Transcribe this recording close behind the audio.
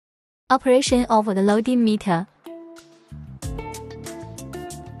Operation of the loading meter.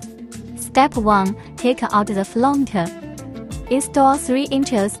 Step 1. Take out the floater. Install 3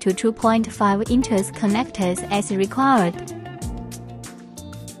 inches to 2.5 inches connectors as required.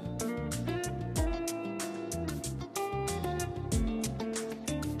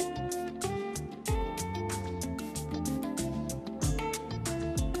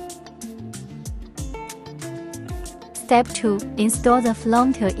 Step 2. Install the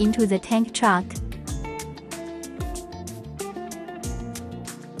floater into the tank truck.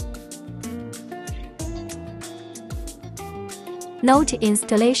 Note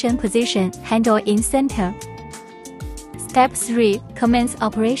installation position, handle in center. Step 3. Commence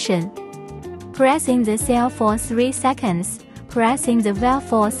operation. Pressing the seal for 3 seconds. Pressing the valve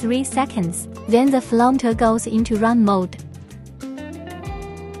for 3 seconds. Then the floater goes into run mode.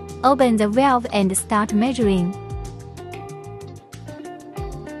 Open the valve and start measuring.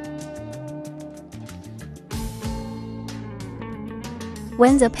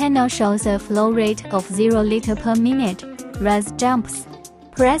 When the panel shows a flow rate of 0 liter per minute, raise jumps.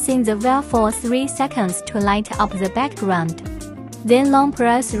 Pressing the valve for 3 seconds to light up the background. Then long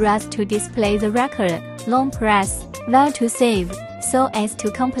press rise to display the record, long press valve to save, so as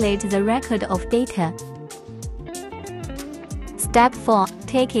to complete the record of data. Step 4.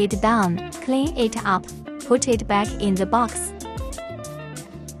 Take it down, clean it up, put it back in the box.